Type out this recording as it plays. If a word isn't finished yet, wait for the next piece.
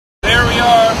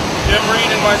Jim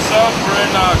Reed and myself, we're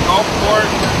in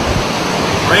Gulfport,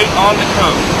 right on the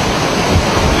coast.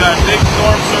 We got a big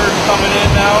storm surge coming in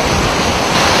now.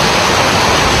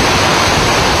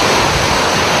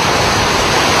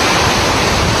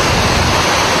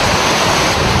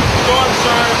 Storm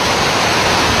surge.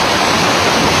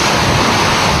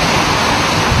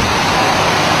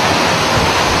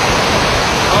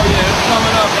 Oh yeah, it's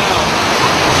coming up now.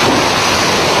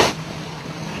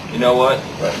 You know what?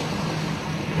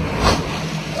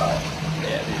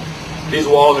 Yeah, dude. These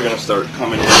walls are going to start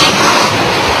coming in.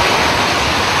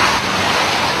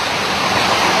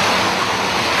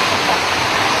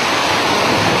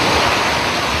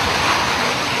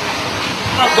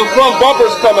 The front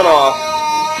bumper's coming off.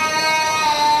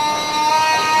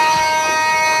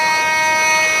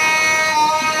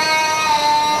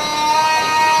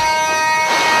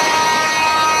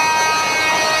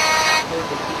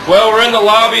 Well, we're in the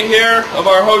lobby here of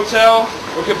our hotel.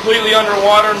 We're completely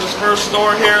underwater in this first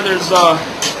store here. There's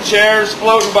chairs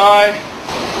floating by.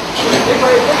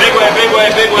 Big wave, big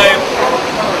wave, big wave.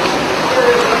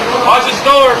 Watch the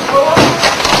store.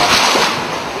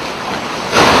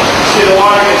 See the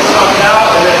water get sucked out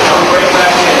and then it comes right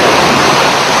back in.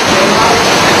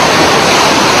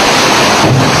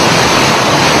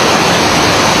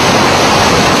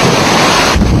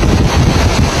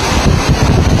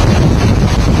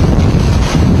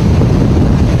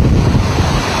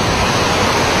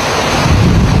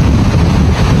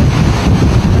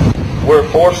 We're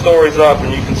 4 stories up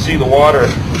and you can see the water,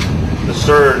 the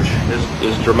surge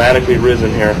is dramatically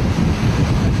risen here.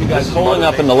 You guys holding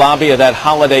up in the lobby of that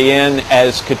Holiday Inn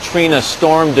as Katrina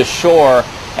stormed ashore,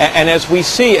 and as we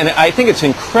see, and I think it's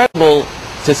incredible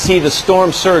to see the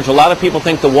storm surge. A lot of people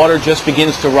think the water just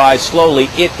begins to rise slowly.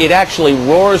 It actually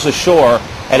roars ashore.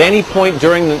 At any point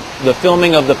during the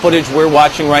filming of the footage we're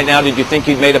watching right now, did you think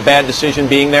you'd made a bad decision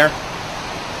being there?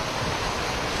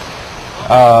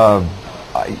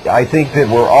 I think that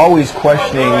we're always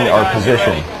questioning our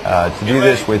position. To do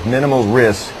this with minimal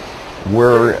risk,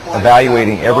 we're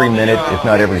evaluating every minute, if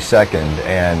not every second.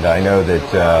 And I know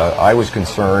that I was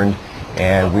concerned,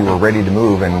 and we were ready to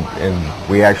move, and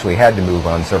we actually had to move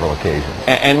on several occasions.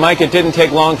 And Mike, it didn't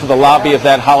take long for the lobby of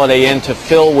that Holiday Inn to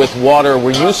fill with water.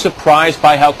 Were you surprised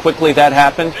by how quickly that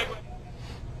happened?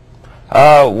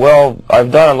 Well,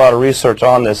 I've done a lot of research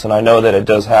on this, and I know that it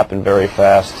does happen very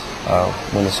fast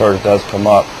when the surge does come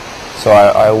up. So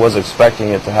I was expecting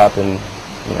it to happen,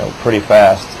 pretty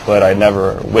fast, but I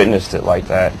never witnessed it like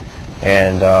that.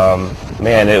 And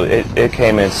man, it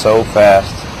came in so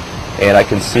fast, and I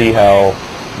could see how,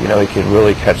 it could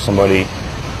really catch somebody.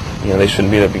 They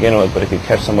shouldn't be there to begin with, but it could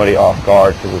catch somebody off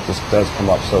guard because it just does come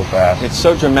up so fast. It's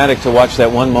so dramatic to watch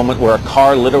that one moment where a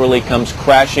car literally comes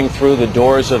crashing through the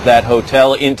doors of that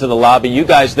hotel into the lobby. You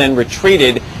guys then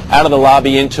retreated out of the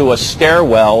lobby into a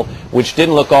stairwell, which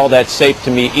didn't look all that safe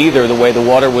to me either, the way the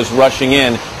water was rushing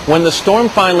in. When the storm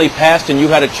finally passed and you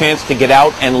had a chance to get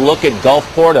out and look at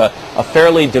Gulfport, a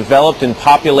fairly developed and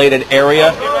populated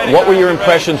area, what were your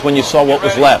impressions when you saw what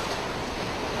was left?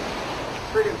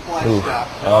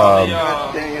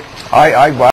 I